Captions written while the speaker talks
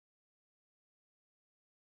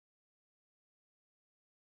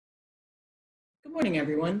Good morning,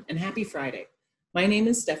 everyone, and happy Friday. My name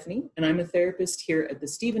is Stephanie, and I'm a therapist here at the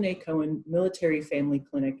Stephen A. Cohen Military Family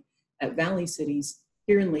Clinic at Valley Cities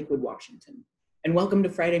here in Lakewood, Washington. And welcome to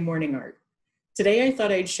Friday Morning Art. Today, I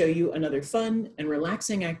thought I'd show you another fun and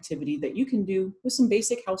relaxing activity that you can do with some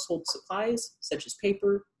basic household supplies, such as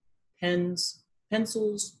paper, pens,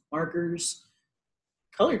 pencils, markers,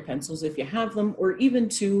 colored pencils if you have them, or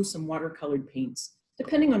even some watercolored paints,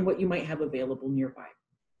 depending on what you might have available nearby.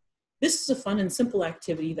 This is a fun and simple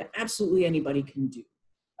activity that absolutely anybody can do,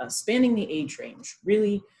 spanning the age range.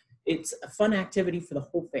 Really, it's a fun activity for the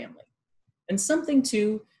whole family. And something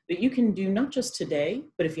too that you can do not just today,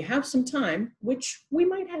 but if you have some time, which we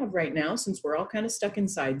might have right now since we're all kind of stuck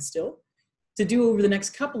inside still, to do over the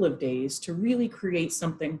next couple of days to really create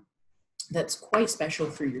something that's quite special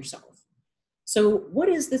for yourself. So what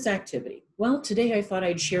is this activity? Well, today I thought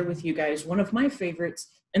I'd share with you guys one of my favorites,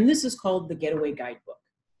 and this is called the Getaway Guidebook.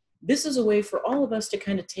 This is a way for all of us to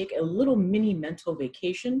kind of take a little mini mental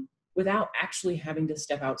vacation without actually having to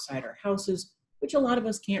step outside our houses, which a lot of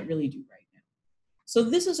us can't really do right now. So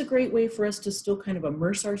this is a great way for us to still kind of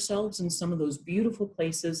immerse ourselves in some of those beautiful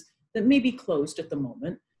places that may be closed at the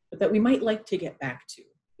moment, but that we might like to get back to,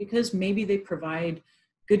 because maybe they provide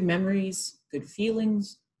good memories, good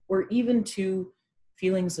feelings, or even to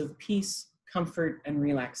feelings of peace, comfort, and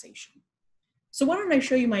relaxation. So why don't I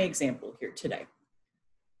show you my example here today?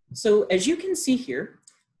 So as you can see here,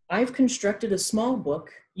 I've constructed a small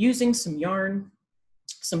book using some yarn,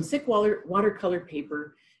 some thick watercolor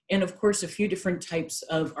paper, and of course a few different types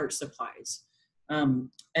of art supplies. And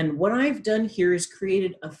what I've done here is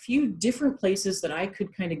created a few different places that I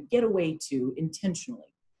could kind of get away to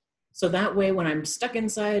intentionally. So that way when I'm stuck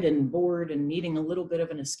inside and bored and needing a little bit of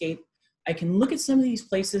an escape, I can look at some of these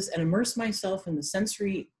places and immerse myself in the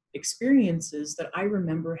sensory experiences that I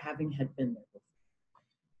remember having had been there before.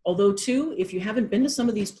 Although too, if you haven't been to some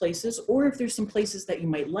of these places, or if there's some places that you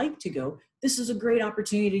might like to go, this is a great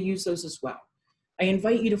opportunity to use those as well. I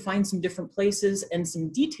invite you to find some different places and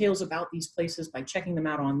some details about these places by checking them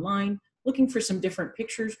out online, looking for some different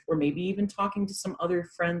pictures, or maybe even talking to some other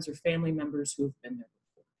friends or family members who have been there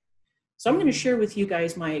before. So I'm going to share with you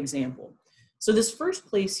guys my example. So this first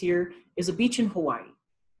place here is a beach in Hawaii.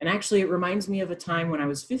 And actually it reminds me of a time when I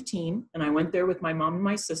was 15 and I went there with my mom and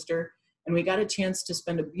my sister, and we got a chance to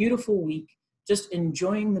spend a beautiful week just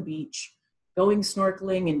enjoying the beach, going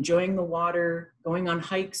snorkeling, enjoying the water, going on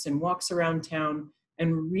hikes and walks around town,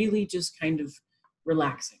 and really just kind of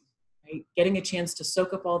relaxing, right? Getting a chance to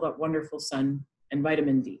soak up all that wonderful sun and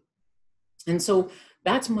vitamin D. And so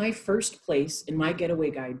that's my first place in my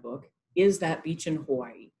Getaway Guidebook, is that beach in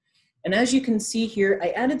Hawaii. And as you can see here, I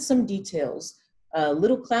added some details,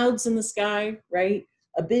 little clouds in the sky, right?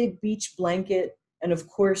 A big beach blanket, and of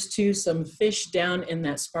course, too, some fish down in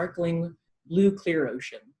that sparkling blue clear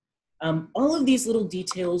ocean. All of these little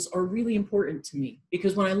details are really important to me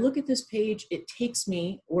because when I look at this page, it takes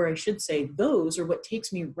me, or I should say, those are what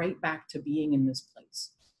takes me right back to being in this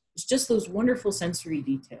place. It's just those wonderful sensory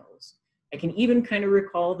details. I can even kind of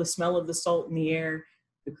recall the smell of the salt in the air,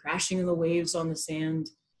 the crashing of the waves on the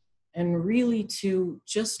sand, and really too,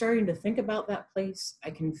 just starting to think about that place,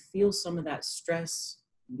 I can feel some of that stress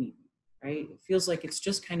leave. Right? It feels like it's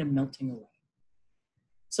just kind of melting away.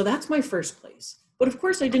 So that's my first place. But of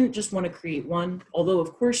course, I didn't just want to create one, although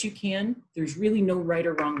of course you can. There's really no right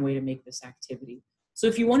or wrong way to make this activity. So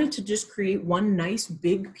if you wanted to just create one nice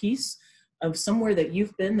big piece of somewhere that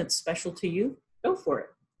you've been that's special to you, go for it.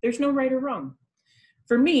 There's no right or wrong.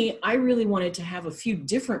 For me, I really wanted to have a few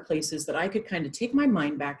different places that I could kind of take my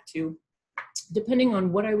mind back to, depending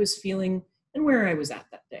on what I was feeling and where I was at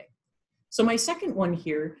that day. So my second one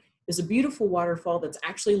here is a beautiful waterfall that's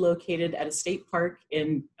actually located at a state park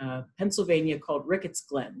in Pennsylvania called Ricketts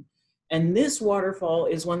Glen. And this waterfall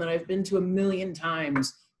is one that I've been to 1,000,000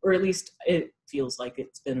 times, or at least it feels like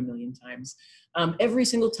it's been 1,000,000 times. Every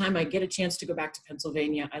single time I get a chance to go back to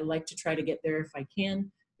Pennsylvania, I like to try to get there if I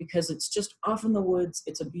can, because it's just off in the woods.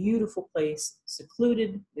 It's a beautiful place,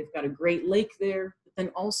 secluded. They've got a great lake there, but then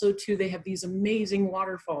also too, they have these amazing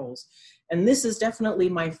waterfalls. And this is definitely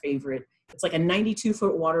my favorite. It's like a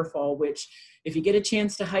 92-foot waterfall, which if you get a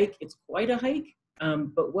chance to hike, it's quite a hike,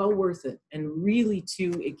 but well worth it. And really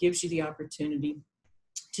too, it gives you the opportunity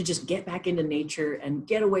to just get back into nature and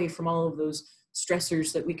get away from all of those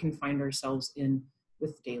stressors that we can find ourselves in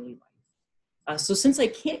with daily life. So since I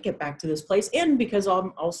can't get back to this place, and because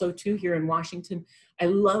I'm also too here in Washington, I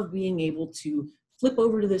love being able to flip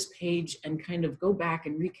over to this page and kind of go back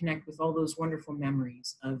and reconnect with all those wonderful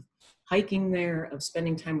memories of hiking there, of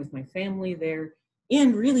spending time with my family there,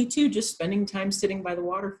 and really too, just spending time sitting by the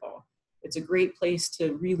waterfall. It's a great place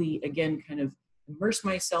to really, again, kind of immerse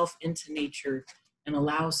myself into nature, and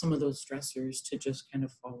allow some of those stressors to just kind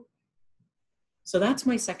of fall away. So that's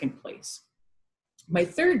my second place. My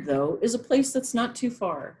third, though, is a place that's not too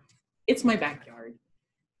far. It's my backyard.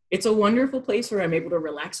 It's a wonderful place where I'm able to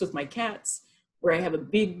relax with my cats, where I have a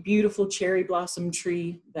big, beautiful cherry blossom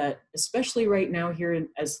tree that, especially right now here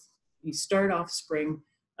as we start off spring,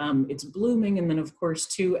 it's blooming. And then of course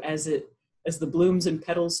too, as the blooms and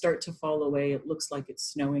petals start to fall away, it looks like it's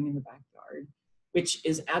snowing in the backyard, which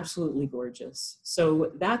is absolutely gorgeous.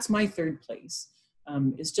 So that's my third place,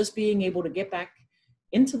 is just being able to get back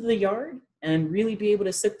into the yard and really be able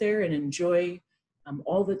to sit there and enjoy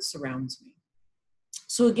all that surrounds me.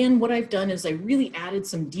 So again, what I've done is I really added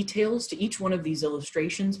some details to each one of these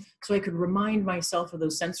illustrations so I could remind myself of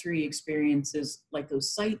those sensory experiences, like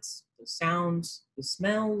those sights, the sounds, the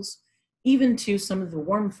smells, even to some of the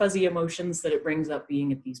warm, fuzzy emotions that it brings up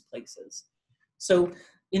being at these places. So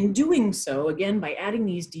in doing so, again, by adding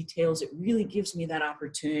these details, it really gives me that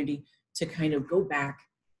opportunity to kind of go back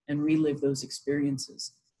and relive those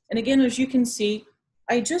experiences. And again, as you can see,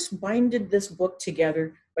 I just binded this book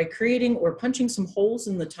together by creating or punching some holes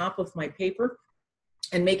in the top of my paper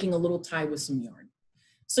and making a little tie with some yarn.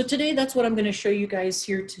 So today, that's what I'm going to show you guys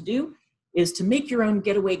here to do, is to make your own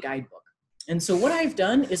Getaway guidebook. And so what I've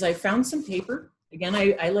done is I found some paper. Again,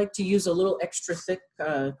 I like to use a little extra thick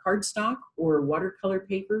cardstock or watercolor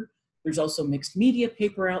paper. There's also mixed media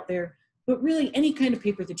paper out there, but really any kind of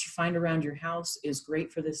paper that you find around your house is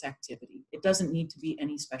great for this activity. It doesn't need to be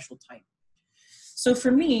any special type. So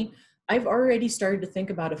for me, I've already started to think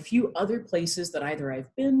about a few other places that either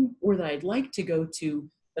I've been or that I'd like to go to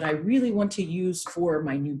that I really want to use for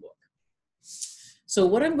my new book. So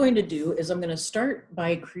what I'm going to do is I'm going to start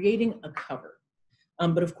by creating a cover.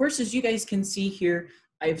 But of course, as you guys can see here,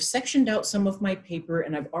 I've sectioned out some of my paper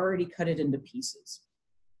and I've already cut it into pieces.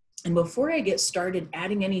 And before I get started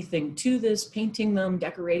adding anything to this, painting them,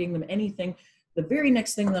 decorating them, anything, the very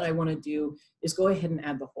next thing that I want to do is go ahead and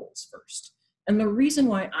add the holes first. And the reason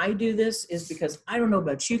why I do this is because I don't know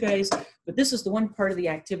about you guys, but this is the one part of the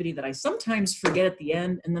activity that I sometimes forget at the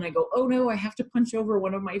end. And then I go, oh no, I have to punch over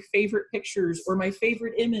one of my favorite pictures or my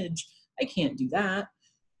favorite image. I can't do that.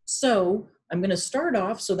 So I'm going to start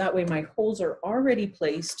off so that way my holes are already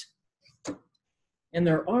placed and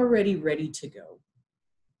they're already ready to go.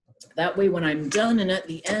 That way when I'm done and at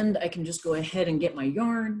the end, I can just go ahead and get my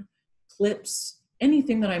yarn, clips,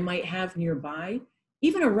 anything that I might have nearby.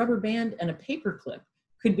 Even a rubber band and a paper clip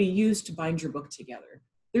could be used to bind your book together.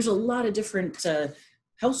 There's a lot of different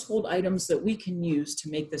household items that we can use to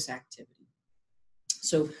make this activity.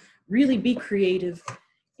 So really be creative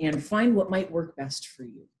and find what might work best for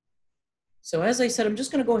you. So as I said, I'm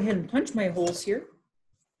just going to go ahead and punch my holes here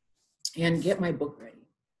and get my book ready.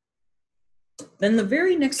 Then the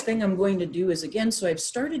very next thing I'm going to do is, again, so I've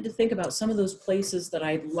started to think about some of those places that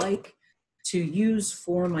I'd like to use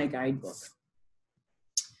for my guidebook.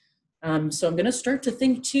 So I'm going to start to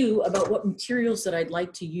think too about what materials that I'd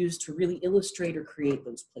like to use to really illustrate or create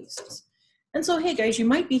those places. And so, hey guys, you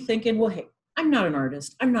might be thinking, well, hey, I'm not an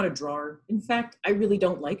artist. I'm not a drawer. In fact, I really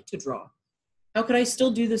don't like to draw. How could I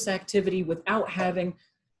still do this activity without having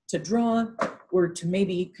to draw or to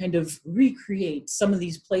maybe kind of recreate some of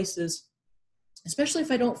these places, especially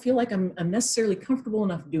if I don't feel like I'm necessarily comfortable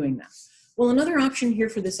enough doing that? Well, another option here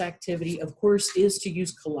for this activity, of course, is to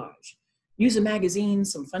use collage. Use a magazine,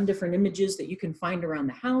 some fun different images that you can find around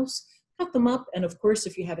the house, cut them up, and of course,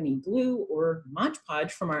 if you have any glue or Mod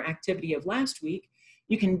Podge from our activity of last week,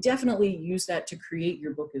 you can definitely use that to create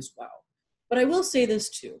your book as well. But I will say this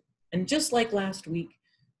too, and just like last week,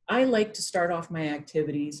 I like to start off my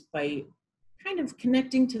activities by kind of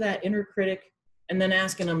connecting to that inner critic and then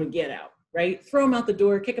asking them to get out, right? Throw them out the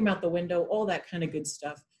door, kick them out the window, all that kind of good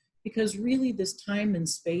stuff, because really this time and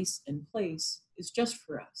space and place is just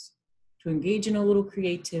for us. To engage in a little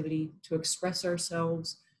creativity, to express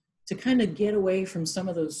ourselves, to kind of get away from some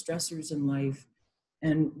of those stressors in life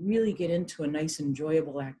and really get into a nice,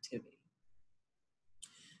 enjoyable activity.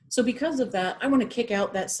 So because of that, I want to kick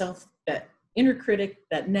out that inner critic,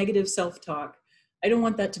 that negative self-talk. I don't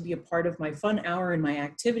want that to be a part of my fun hour and my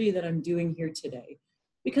activity that I'm doing here today,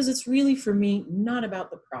 because it's really, for me, not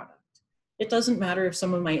about the product. It doesn't matter if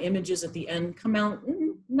some of my images at the end come out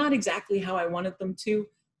not exactly how I wanted them to.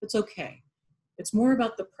 It's okay. It's more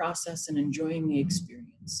about the process and enjoying the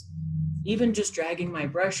experience. Even just dragging my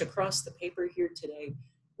brush across the paper here today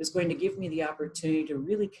is going to give me the opportunity to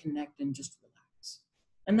really connect and just relax.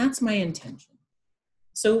 And that's my intention.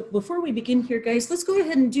 So before we begin here, guys, let's go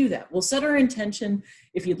ahead and do that. We'll set our intention.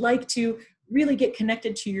 If you'd like to, really get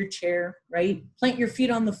connected to your chair, right? Plant your feet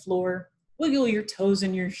on the floor. Wiggle your toes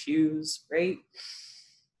in your shoes, right?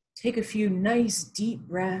 Take a few nice deep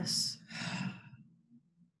breaths.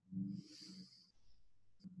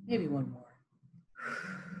 Maybe one more.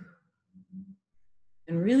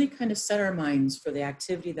 And really kind of set our minds for the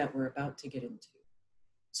activity that we're about to get into.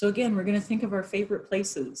 So again, we're going to think of our favorite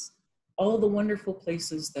places, all the wonderful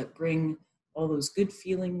places that bring all those good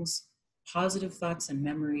feelings, positive thoughts and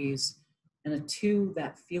memories, and to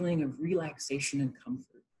that feeling of relaxation and comfort.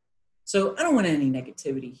 So I don't want any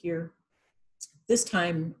negativity here. This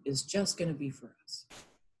time is just going to be for us.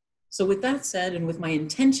 So with that said, and with my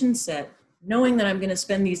intention set, knowing that I'm going to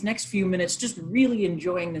spend these next few minutes just really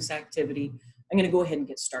enjoying this activity, I'm going to go ahead and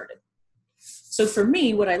get started. So for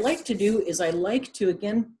me, what I like to do is I like to,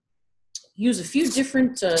 again, use a few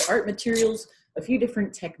different art materials, a few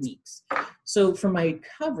different techniques. So for my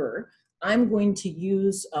cover, I'm going to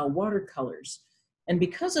use watercolors. And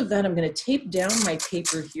because of that, I'm going to tape down my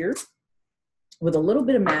paper here with a little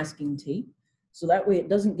bit of masking tape. So that way it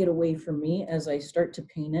doesn't get away from me as I start to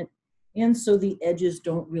paint it. And so the edges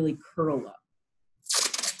don't really curl up.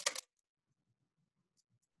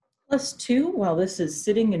 Plus two, while this is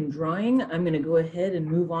sitting and drying, I'm going to go ahead and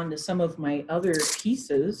move on to some of my other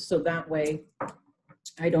pieces so that way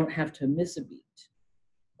I don't have to miss a beat.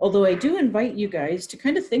 Although I do invite you guys to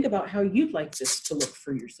kind of think about how you'd like this to look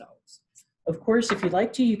for yourselves. Of course, if you'd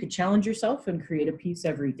like to, you could challenge yourself and create a piece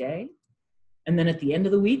every day. And then at the end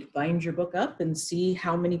of the week, bind your book up and see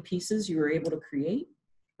how many pieces you were able to create.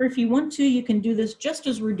 Or if you want to, you can do this just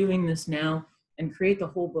as we're doing this now and create the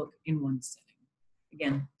whole book in one sitting.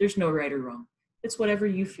 Again, there's no right or wrong. It's whatever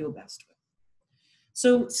you feel best with.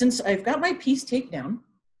 So since I've got my piece taped down,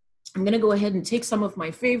 I'm going to go ahead and take some of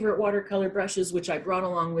my favorite watercolor brushes, which I brought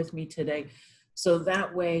along with me today. So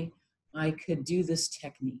that way I could do this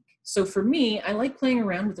technique. So for me, I like playing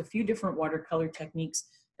around with a few different watercolor techniques.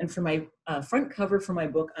 And for my front cover for my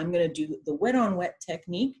book, I'm going to do the wet on wet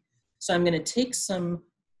technique. So I'm going to take some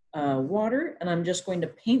water and I'm just going to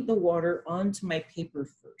paint the water onto my paper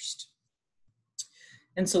first.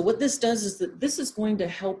 And so what this does is that this is going to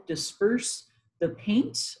help disperse the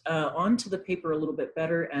paint onto the paper a little bit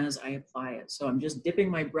better as I apply it. So I'm just dipping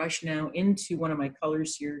my brush now into one of my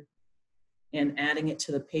colors here and adding it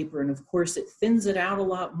to the paper. And of course it thins it out a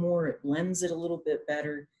lot more, it blends it a little bit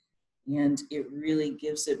better, and it really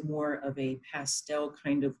gives it more of a pastel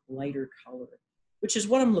kind of lighter color, which is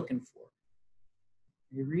what I'm looking for.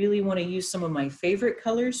 I really want to use some of my favorite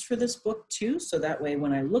colors for this book too, so that way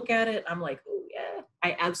when I look at it, I'm like, oh yeah,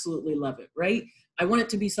 I absolutely love it, right? I want it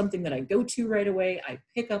to be something that I go to right away, I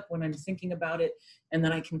pick up when I'm thinking about it, and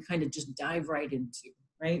then I can kind of just dive right into,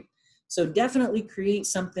 right? So definitely create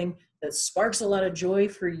something that sparks a lot of joy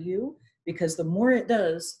for you, because the more it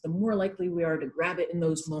does, the more likely we are to grab it in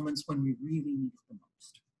those moments when we really need it the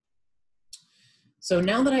most. So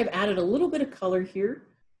now that I've added a little bit of color here,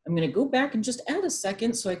 I'm going to go back and just add a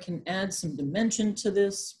second so I can add some dimension to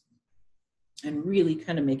this and really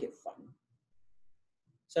kind of make it fun.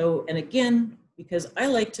 So, and again, because I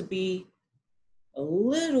like to be a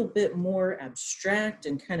little bit more abstract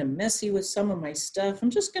and kind of messy with some of my stuff, I'm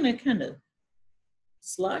just going to kind of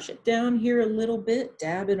slosh it down here a little bit,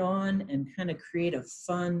 dab it on, and kind of create a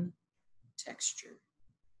fun texture.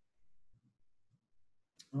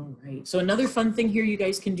 All right, so another fun thing here you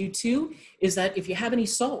guys can do too is that if you have any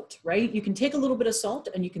salt, right, you can take a little bit of salt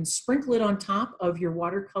and you can sprinkle it on top of your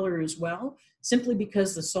watercolor as well, simply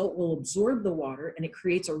because the salt will absorb the water and it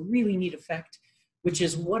creates a really neat effect, which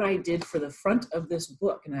is what I did for the front of this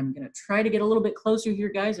book. And I'm going to try to get a little bit closer here,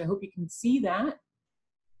 guys. I hope you can see that.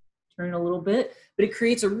 Turn a little bit, but it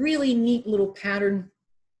creates a really neat little pattern,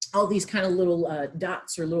 all these kind of little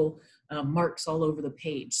dots or little marks all over the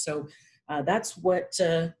page. So that's what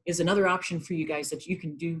is another option for you guys that you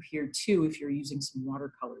can do here too if you're using some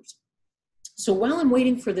watercolors. So while I'm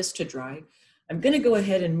waiting for this to dry, I'm going to go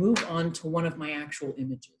ahead and move on to one of my actual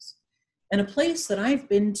images. And a place that I've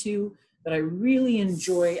been to that I really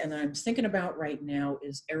enjoy and that I'm thinking about right now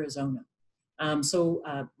is Arizona.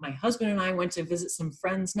 My husband and I went to visit some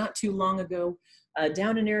friends not too long ago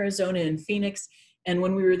down in Arizona in Phoenix. And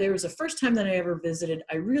when we were there, it was the first time that I ever visited.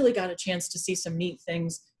 I really got a chance to see some neat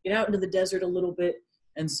things, get out into the desert a little bit.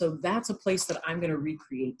 And so that's a place that I'm going to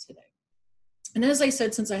recreate today. And as I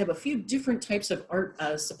said, since I have a few different types of art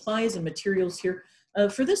supplies and materials here,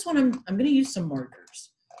 for this one, I'm going to use some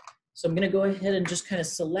markers. So I'm going to go ahead and just kind of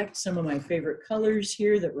select some of my favorite colors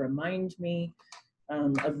here that remind me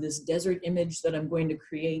of this desert image that I'm going to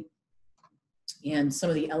create and some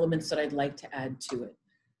of the elements that I'd like to add to it.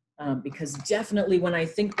 Because definitely when I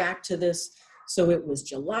think back to this, So it was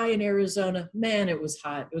July in Arizona. Man, it was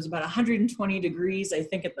hot. It was about 120 degrees, I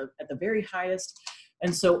think, at the very highest.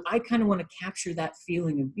 And so I kind of want to capture that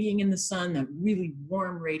feeling of being in the sun, that really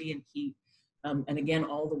warm, radiant heat. And again,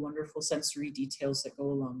 all the wonderful sensory details that go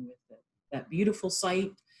along with it. That beautiful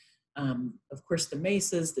sight, of course, the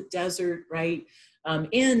mesas, the desert, right?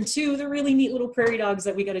 And two, the really neat little prairie dogs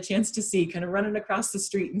that we got a chance to see kind of running across the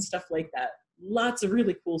street and stuff like that. Lots of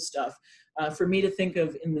really cool stuff for me to think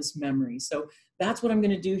of in this memory. So that's what I'm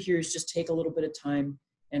going to do here, is just take a little bit of time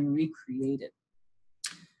and recreate it.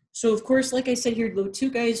 So of course, like I said here, though, too,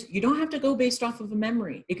 guys, you don't have to go based off of a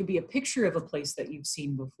memory. It could be a picture of a place that you've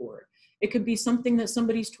seen before. It could be something that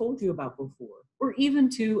somebody's told you about before, or even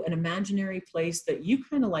to an imaginary place that you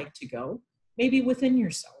kind of like to go, maybe within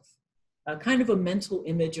yourself, kind of a mental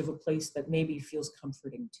image of a place that maybe feels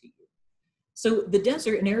comforting to you. So the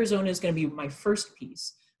desert in Arizona is going to be my first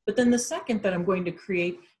piece. But then the second that I'm going to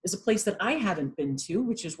create is a place that I haven't been to,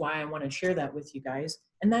 which is why I want to share that with you guys,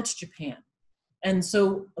 and that's Japan. And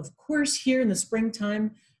so, of course, here in the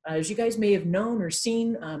springtime, as you guys may have known or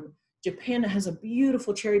seen, Japan has a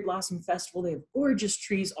beautiful cherry blossom festival. They have gorgeous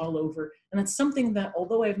trees all over. And that's something that,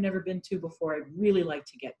 although I've never been to before, I'd really like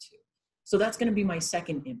to get to. So that's going to be my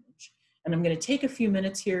second image. And I'm going to take a few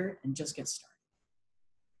minutes here and just get started.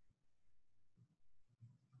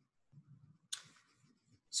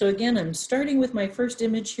 So again, I'm starting with my first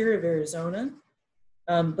image here of Arizona.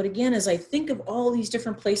 But again, as I think of all these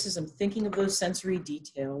different places, I'm thinking of those sensory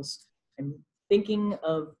details. I'm thinking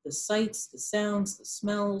of the sights, the sounds, the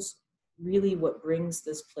smells, really what brings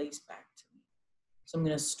this place back to me. So I'm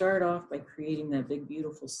going to start off by creating that big,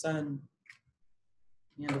 beautiful sun.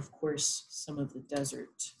 And of course, some of the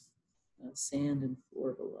desert, sand and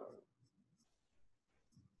floor below.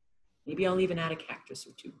 Maybe I'll even add a cactus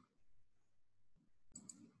or two.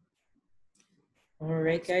 All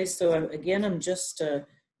right, guys, so again, I'm just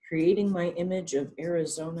creating my image of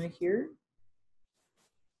Arizona here.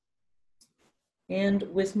 And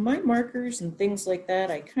with my markers and things like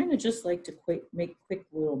that, I kind of just like to make quick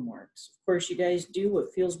little marks. Of course, you guys do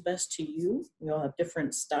what feels best to you. We all have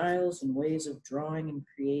different styles and ways of drawing and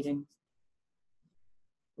creating,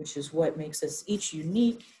 which is what makes us each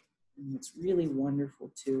unique. And it's really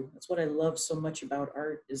wonderful too. That's what I love so much about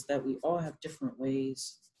art, is that we all have different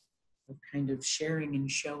ways of kind of sharing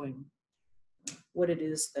and showing what it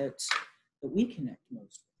is that we connect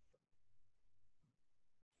most with.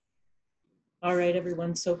 All right,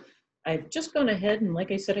 everyone, so I've just gone ahead and,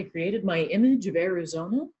 like I said, I created my image of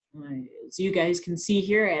Arizona. As you guys can see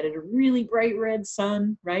here, I added a really bright red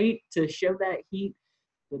sun, right, to show that heat,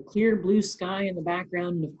 the clear blue sky in the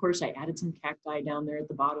background, and of course I added some cacti down there at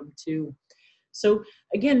the bottom too. So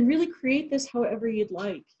again, really create this however you'd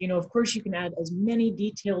like. You know, of course you can add as many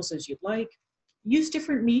details as you'd like. Use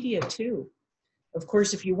different media too. Of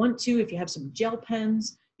course, if you want to, if you have some gel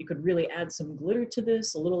pens, you could really add some glitter to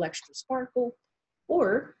this, a little extra sparkle.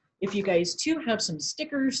 Or if you guys too have some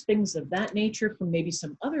stickers, things of that nature from maybe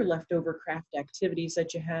some other leftover craft activities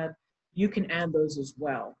that you had, you can add those as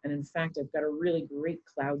well. And in fact, I've got a really great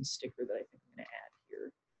cloud sticker that I think I'm gonna add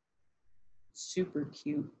here. Super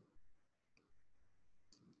cute.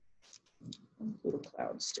 Little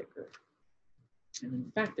cloud sticker. And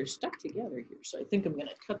in fact, they're stuck together here. So I think I'm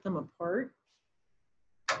gonna cut them apart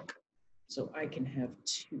so I can have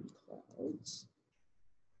two clouds.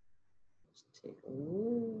 Just take a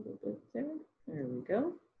little bit there. There we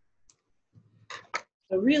go.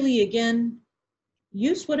 So really, again,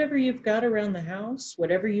 use whatever you've got around the house,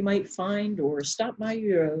 whatever you might find, or stop by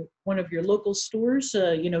one of your local stores,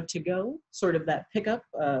 you know, to go, sort of that pickup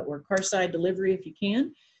or carside delivery if you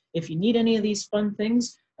can. If you need any of these fun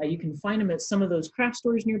things, you can find them at some of those craft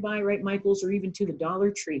stores nearby, right, Michael's, or even to the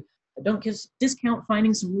Dollar Tree. Don't discount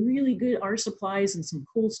finding some really good art supplies and some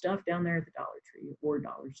cool stuff down there at the Dollar Tree or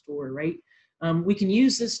Dollar Store, right? We can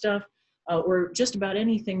use this stuff or just about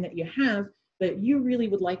anything that you have that you really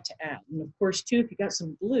would like to add. And of course, too, if you got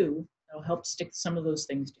some glue, that'll help stick some of those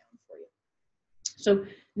things down for you. So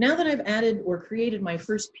now that I've added or created my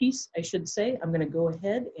first piece, I should say, I'm gonna go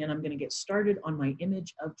ahead and I'm gonna get started on my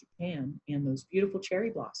image of Japan and those beautiful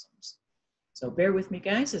cherry blossoms. So bear with me,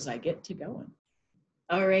 guys, as I get to going.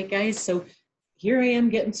 All right, guys, so here I am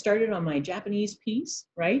getting started on my Japanese piece,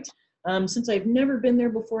 right? Since I've never been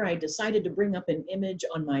there before, I decided to bring up an image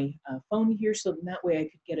on my phone here so that way I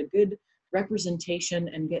could get a good representation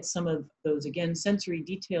and get some of those, again, sensory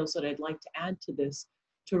details that I'd like to add to this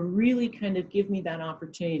to really kind of give me that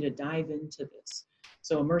opportunity to dive into this.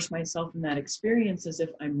 So immerse myself in that experience as if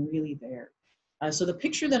I'm really there. So the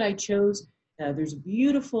picture that I chose, there's a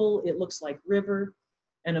beautiful, it looks like river.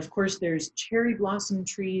 And of course, there's cherry blossom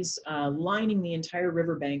trees lining the entire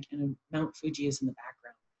riverbank, and Mount Fuji is in the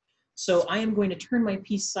background. So I am going to turn my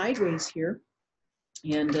piece sideways here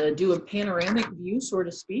and do a panoramic view, so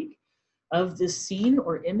to speak, of this scene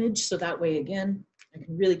or image. So that way, again, I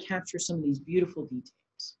can really capture some of these beautiful details.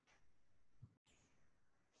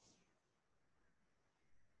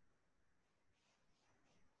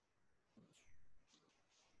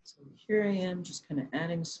 So here I am just kind of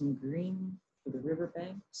adding some green for the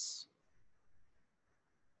riverbanks.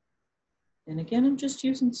 And again, I'm just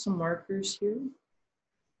using some markers here.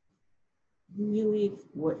 Really,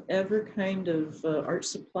 whatever kind of art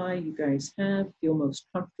supply you guys have, feel most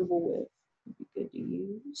comfortable with, would be good to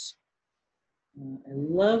use. I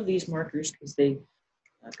love these markers because they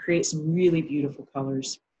create some really beautiful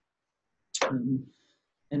colors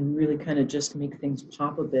and really kind of just make things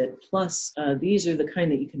pop a bit. Plus, these are the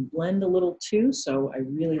kind that you can blend a little too, so I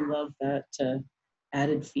really love that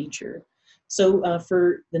added feature. So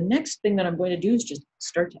for the next thing that I'm going to do is just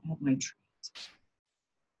start to add my trees.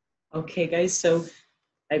 Okay, guys, so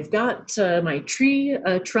I've got my tree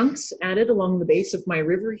trunks added along the base of my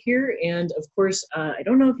river here. And of course, I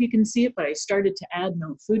don't know if you can see it, but I started to add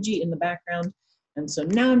Mount Fuji in the background. And so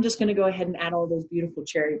now I'm just gonna go ahead and add all those beautiful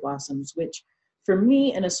cherry blossoms, which for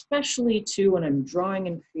me, and especially too when I'm drawing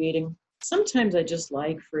and creating, sometimes I just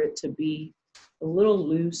like for it to be a little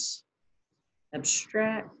loose,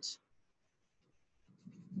 abstract.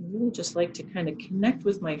 I really just like to kind of connect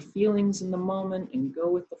with my feelings in the moment and go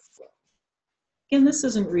with the flow. Again, this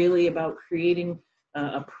isn't really about creating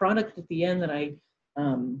a product at the end that I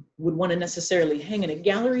would want to necessarily hang in a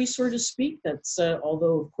gallery, so to speak. That's,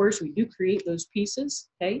 although of course we do create those pieces,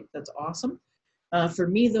 okay, that's awesome. For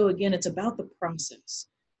me though, again, it's about the process.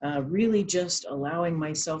 Really just allowing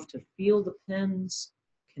myself to feel the pens,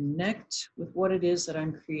 connect with what it is that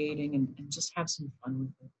I'm creating and just have some fun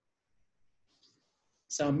with it.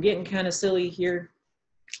 So I'm getting kind of silly here,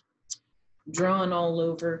 drawing all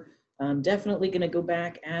over. I'm definitely going to go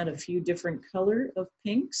back, add a few different color of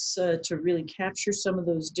pinks to really capture some of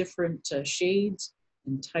those different shades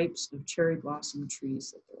and types of cherry blossom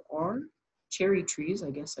trees that there are. Cherry trees, I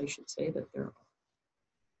guess I should say that there are.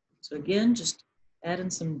 So again, just adding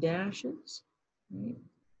some dashes, right?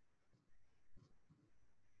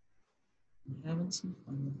 And having some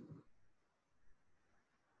fun with it.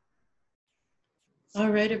 All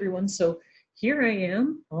right, everyone. So here I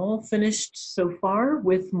am, all finished so far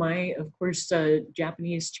with my, of course,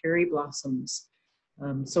 Japanese cherry blossoms.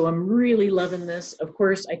 So I'm really loving this. Of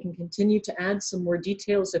course, I can continue to add some more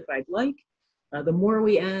details if I'd like. The more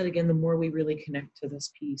we add, again, the more we really connect to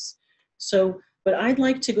this piece. So, but I'd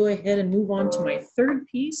like to go ahead and move on to my third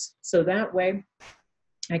piece. So that way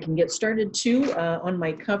I can get started too on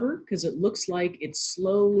my cover, because it looks like it's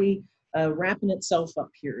slowly wrapping itself up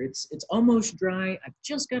here. It's almost dry. I've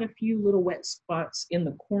just got a few little wet spots in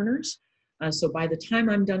the corners. So by the time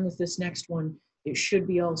I'm done with this next one, it should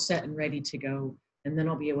be all set and ready to go. And then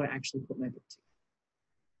I'll be able to actually put my book together.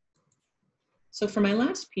 So for my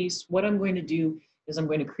last piece, what I'm going to do is I'm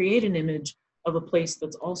going to create an image of a place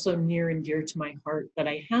that's also near and dear to my heart that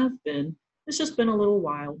I have been. It's just been a little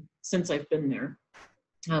while since I've been there.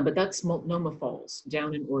 But that's Multnomah Falls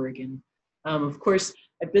down in Oregon. Of course,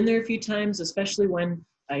 I've been there a few times, especially when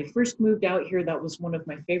I first moved out here. That was one of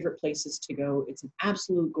my favorite places to go. It's an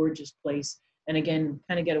absolute gorgeous place. And again,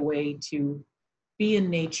 kind of get away to be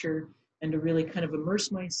in nature and to really kind of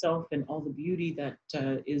immerse myself in all the beauty that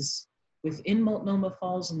is within Multnomah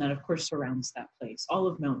Falls and that of course surrounds that place. All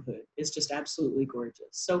of Mount Hood is just absolutely gorgeous.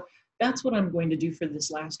 So that's what I'm going to do for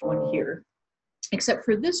this last one here. Except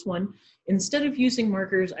for this one, instead of using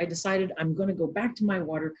markers, I decided I'm going to go back to my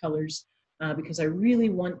watercolors because I really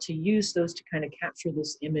want to use those to kind of capture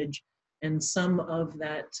this image and some of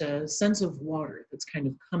that sense of water that's kind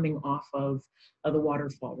of coming off of the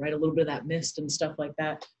waterfall, right? A little bit of that mist and stuff like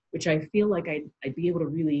that, which I feel like I'd be able to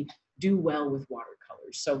really do well with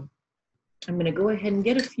watercolors. So I'm going to go ahead and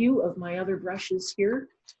get a few of my other brushes here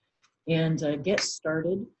and get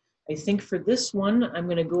started. I think for this one, I'm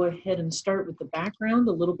going to go ahead and start with the background,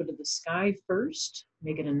 a little bit of the sky first,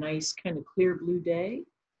 make it a nice kind of clear blue day.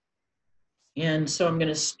 And so I'm going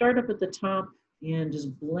to start up at the top and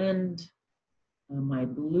just blend my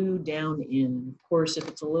blue down in. Of course, if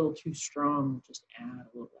it's a little too strong, just add a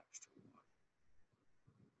little extra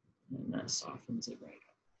water. And that softens it right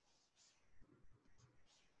up.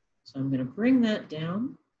 So I'm going to bring that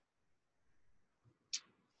down.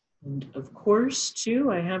 And of course,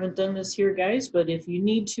 too, I haven't done this here, guys, but if you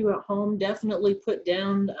need to at home, definitely put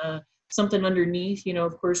down something underneath. You know,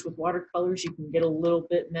 of course, with watercolors, you can get a little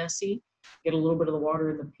bit messy. get a little bit of the water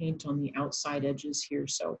and the paint on the outside edges here.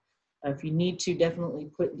 So if you need to, definitely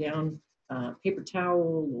put down paper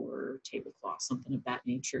towel or tablecloth, something of that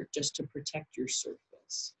nature, just to protect your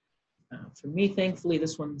surface. For me, thankfully,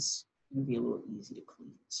 this one's going to be a little easy to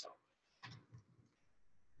clean. So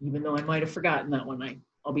even though I might have forgotten that one,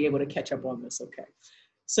 I'll be able to catch up on this okay.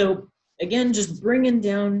 So again, just bringing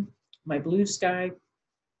down my blue sky,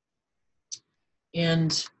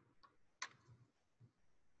 and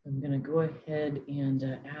I'm going to go ahead and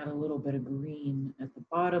add a little bit of green at the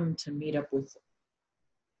bottom to meet up with,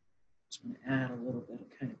 just going to add a little bit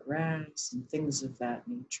of kind of grass and things of that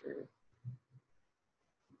nature,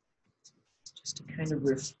 just to kind of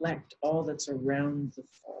reflect all that's around the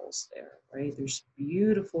falls there, right? There's a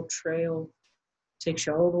beautiful trail, takes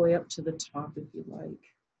you all the way up to the top if you like.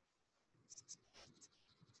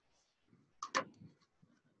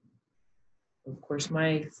 Of course,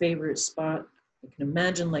 my favorite spot, I can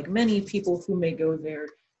imagine, like many people who may go there,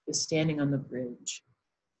 is standing on the bridge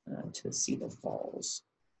to see the falls.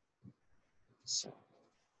 So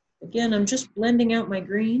again, I'm just blending out my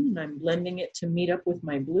green, and I'm blending it to meet up with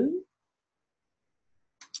my blue,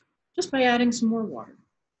 just by adding some more water.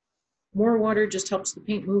 More water just helps the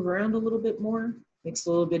paint move around a little bit more, makes it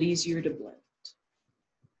a little bit easier to blend.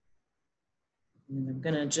 And I'm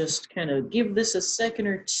gonna just kind of give this a second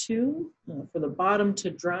or two for the bottom to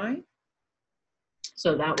dry.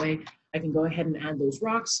 So that way I can go ahead and add those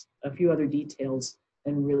rocks, a few other details,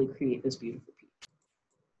 and really create this beautiful piece.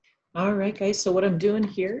 All right, guys, so what I'm doing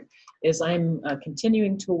here is I'm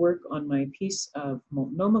continuing to work on my piece of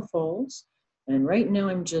Multnomah Falls. And right now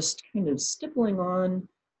I'm just kind of stippling on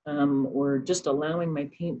or just allowing my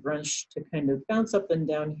paintbrush to kind of bounce up and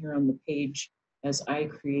down here on the page as I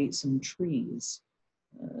create some trees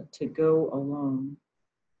to go along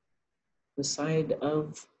the side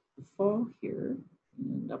of the fall here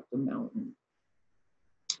and up the mountain.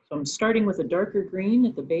 So I'm starting with a darker green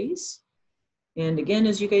at the base. And again,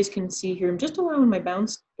 as you guys can see here, I'm just allowing my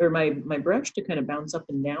my brush to kind of bounce up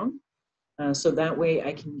and down. So that way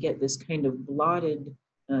I can get this kind of blotted,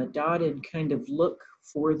 dotted kind of look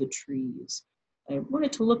for the trees. I want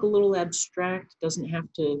it to look a little abstract, doesn't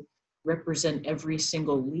have to represent every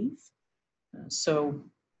single leaf. So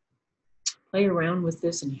play around with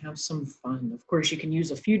this and have some fun. Of course, you can use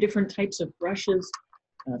a few different types of brushes.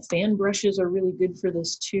 Fan brushes are really good for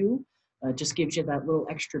this too. Just gives you that little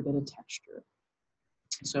extra bit of texture.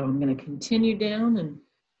 So I'm going to continue down and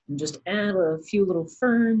just add a few little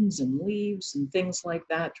ferns and leaves and things like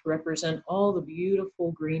that to represent all the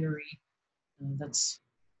beautiful greenery that's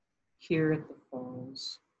here at the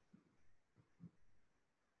falls.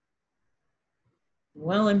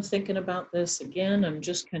 While I'm thinking about this, again, I'm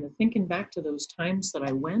just kind of thinking back to those times that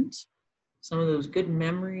I went, some of those good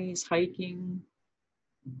memories, hiking,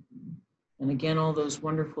 and again, all those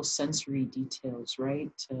wonderful sensory details,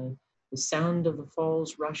 right? The sound of the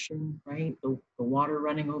falls rushing, right? The water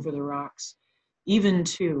running over the rocks, even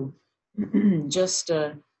to just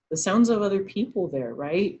the sounds of other people there,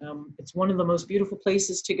 right? It's one of the most beautiful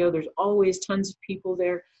places to go. There's always tons of people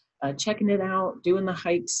there checking it out, doing the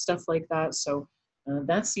hikes, stuff like that. So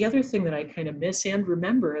that's the other thing that I kind of miss and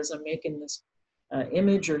remember as I'm making this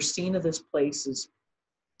image or scene of this place is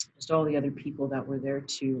just all the other people that were there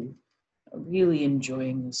too. Really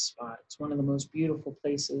enjoying this spot. It's one of the most beautiful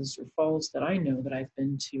places or falls that I know that I've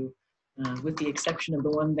been to, with the exception of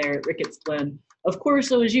the one there at Ricketts Glen. Of course,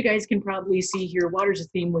 though, as you guys can probably see here, water's a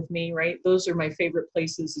theme with me, right? Those are my favorite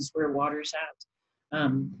places is where water's at.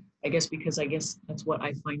 I guess because that's what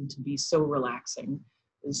I find to be so relaxing,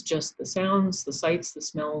 is just the sounds, the sights, the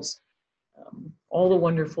smells, all the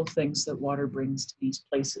wonderful things that water brings to these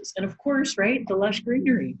places. And of course, right, the lush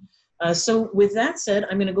greenery. So with that said,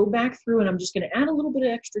 I'm going to go back through and I'm just going to add a little bit of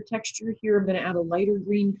extra texture here. I'm going to add a lighter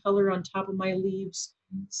green color on top of my leaves.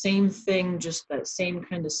 Same thing, just that same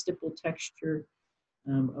kind of stipple texture.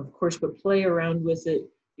 Of course, but play around with it.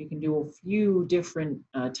 You can do a few different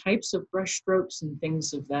types of brush strokes and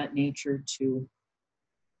things of that nature to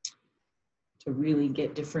really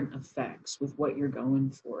get different effects with what you're going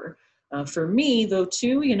for. For me, though,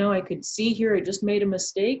 too, you know, I could see here I just made a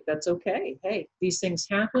mistake. That's okay. Hey, these things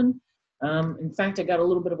happen. In fact, I got a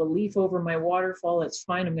little bit of a leaf over my waterfall. That's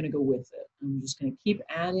fine. I'm going to go with it. I'm just going to keep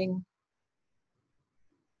adding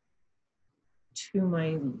to my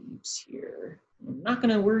leaves here. I'm not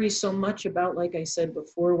going to worry so much about, like I said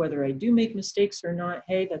before, whether I do make mistakes or not.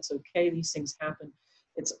 Hey, that's okay. These things happen.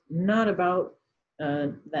 It's not about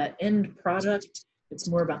that end product. It's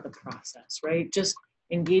more about the process, right? Just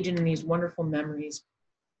engaging in these wonderful memories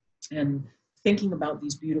and thinking about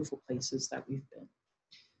these beautiful places that we've been.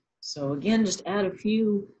 So again, just add a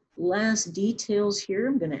few last details here.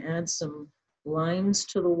 I'm going to add some lines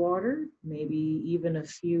to the water, maybe even a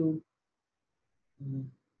few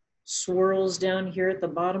swirls down here at the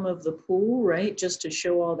bottom of the pool, right? Just to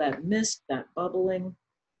show all that mist, that bubbling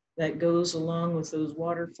that goes along with those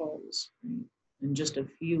waterfalls, right? And just a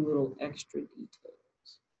few little extra details.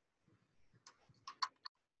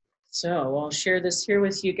 So I'll share this here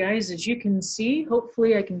with you guys. As you can see,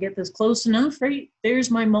 hopefully I can get this close enough, right? There's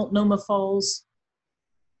my Multnomah Falls.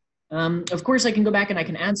 Of course, I can go back and I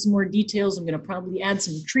can add some more details. I'm going to probably add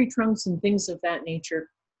some tree trunks and things of that nature.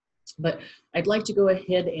 But I'd like to go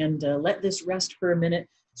ahead and let this rest for a minute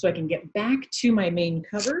so I can get back to my main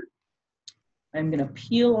cover. I'm going to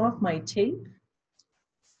peel off my tape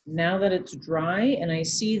now that it's dry, and I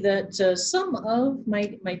see that some of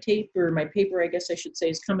my tape, or my paper, I guess I should say,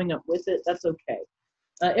 is coming up with it. That's okay.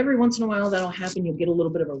 Every once in a while that'll happen. You'll get a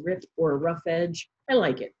little bit of a rip or a rough edge. I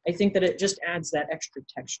like it. I think that it just adds that extra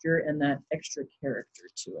texture and that extra character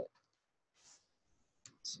to it.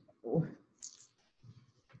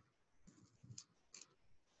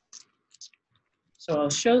 So I'll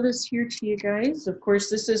show this here to you guys. Of course,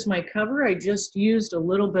 this is my cover. I just used a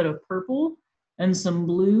little bit of purple and some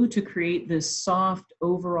blue to create this soft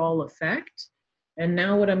overall effect. And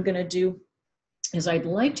now what I'm gonna do is I'd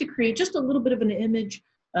like to create just a little bit of an image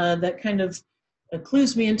that kind of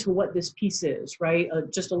clues me into what this piece is, right?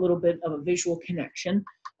 Just a little bit of a visual connection.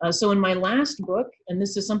 So in my last book, and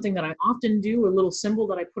this is something that I often do, a little symbol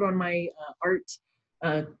that I put on my art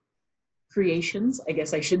creations, I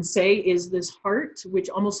guess I should say, is this heart, which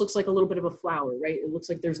almost looks like a little bit of a flower, right? It looks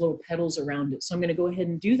like there's little petals around it. So I'm gonna go ahead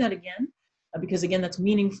and do that again, because again, that's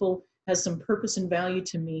meaningful, has some purpose and value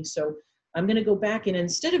to me. So I'm gonna go back, and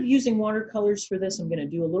instead of using watercolors for this, I'm gonna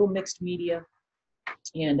do a little mixed media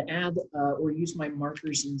and add or use my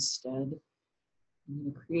markers instead. I'm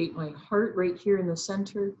gonna create my heart right here in the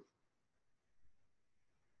center.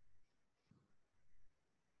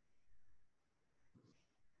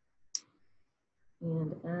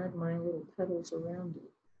 And add my little petals around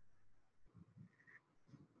it.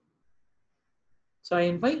 So I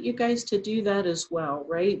invite you guys to do that as well,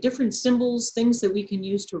 right? Different symbols, things that we can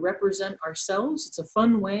use to represent ourselves. It's a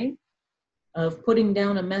fun way of putting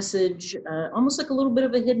down a message, almost like a little bit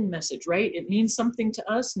of a hidden message, right? It means something to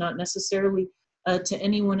us, not necessarily to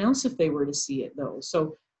anyone else if they were to see it though.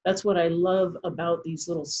 So that's what I love about these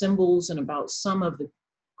little symbols and about some of the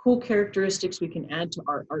cool characteristics we can add to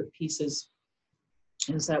our art pieces,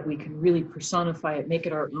 is that we can really personify it, make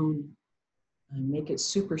it our own, and make it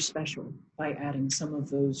super special by adding some of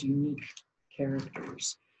those unique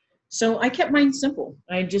characters. So I kept mine simple.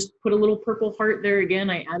 I just put a little purple heart there again.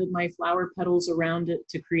 I added my flower petals around it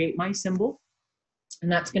to create my symbol.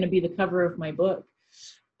 And that's going to be the cover of my book.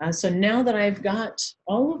 So now that I've got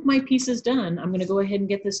all of my pieces done, I'm going to go ahead and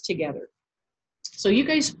get this together. So you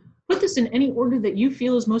guys put this in any order that you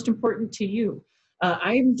feel is most important to you.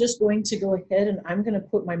 I'm just going to go ahead and I'm going to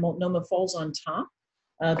put my Multnomah Falls on top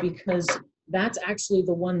because that's actually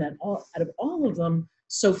the one that out of all of them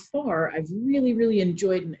so far, I've really, really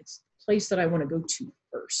enjoyed, and it's the place that I want to go to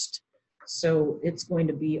first. So it's going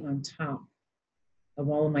to be on top of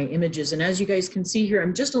all of my images. And as you guys can see here,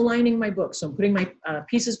 I'm just aligning my book. So I'm putting my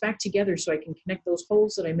pieces back together so I can connect those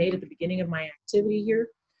holes that I made at the beginning of my activity here.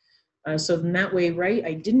 So in that way, right,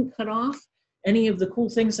 I didn't cut off any of the cool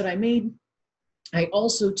things that I made. I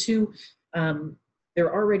also too,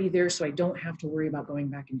 they're already there, so I don't have to worry about going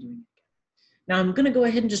back and doing it again. Now I'm gonna go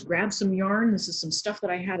ahead and just grab some yarn. This is some stuff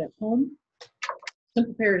that I had at home,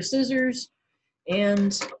 simple pair of scissors,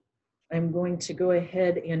 and I'm going to go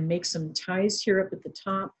ahead and make some ties here up at the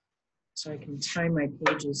top so I can tie my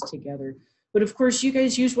pages together. But of course, you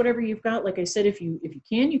guys use whatever you've got. Like I said, if you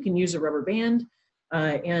can use a rubber band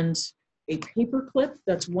and a paper clip.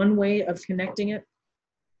 That's one way of connecting it.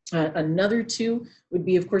 Another two would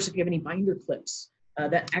be, of course, if you have any binder clips.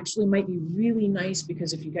 That actually might be really nice,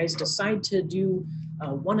 because if you guys decide to do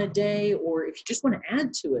one a day, or if you just want to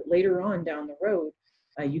add to it later on down the road,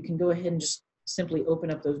 you can go ahead and just simply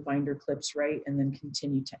open up those binder clips, right? And then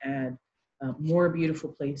continue to add more beautiful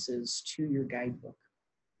places to your guidebook.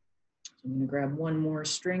 So I'm going to grab one more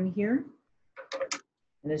string here.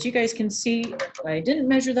 And as you guys can see, I didn't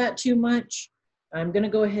measure that too much. I'm going to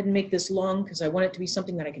go ahead and make this long because I want it to be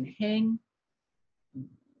something that I can hang.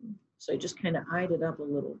 So I just kind of eyed it up a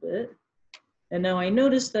little bit. And now I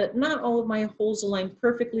noticed that not all of my holes aligned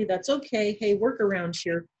perfectly. That's okay. Hey, work around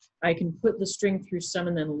here. I can put the string through some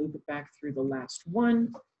and then loop it back through the last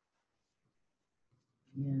one.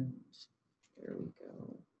 And there we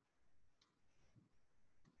go.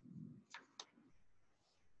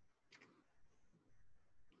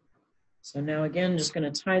 So now again, just going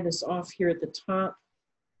to tie this off here at the top.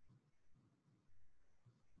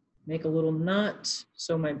 Make a little knot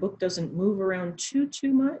so my book doesn't move around too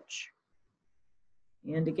much.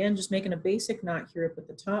 And again, just making a basic knot here up at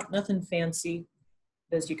the top, nothing fancy.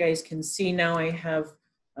 As you guys can see now, I have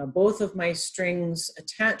both of my strings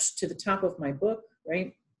attached to the top of my book,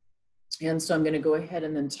 right? And so I'm going to go ahead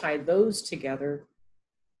and then tie those together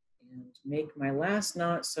and make my last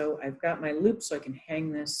knot. So I've got my loop so I can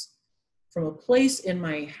hang this from a place in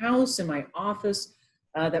my house, in my office,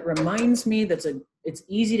 that reminds me that it's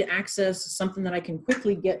easy to access, something that I can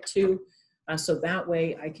quickly get to. So that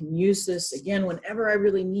way I can use this again whenever I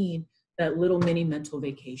really need that little mini mental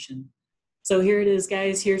vacation. So here it is,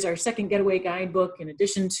 guys. Here's our second Getaway guidebook in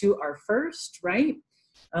addition to our first, right?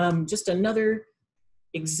 Just another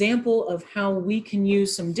example of how we can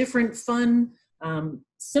use some different fun,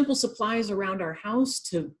 simple supplies around our house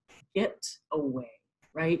to get away,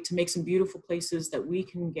 right? To make some beautiful places that we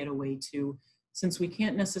can get away to, since we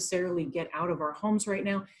can't necessarily get out of our homes right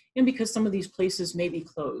now, and because some of these places may be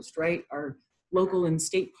closed, right? Our local and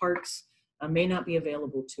state parks may not be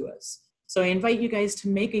available to us. So I invite you guys to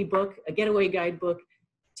make a book, a Getaway guidebook,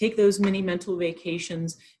 take those mini mental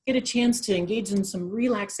vacations, get a chance to engage in some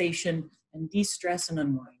relaxation and de-stress and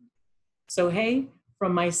unwind. So hey,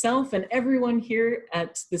 from myself and everyone here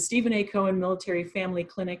at the Stephen A. Cohen Military Family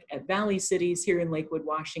Clinic at Valley Cities here in Lakewood,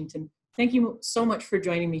 Washington, thank you so much for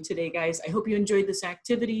joining me today, guys. I hope you enjoyed this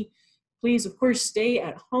activity. Please, of course, stay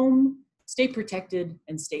at home, stay protected,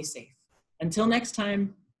 and stay safe. Until next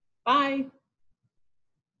time, bye.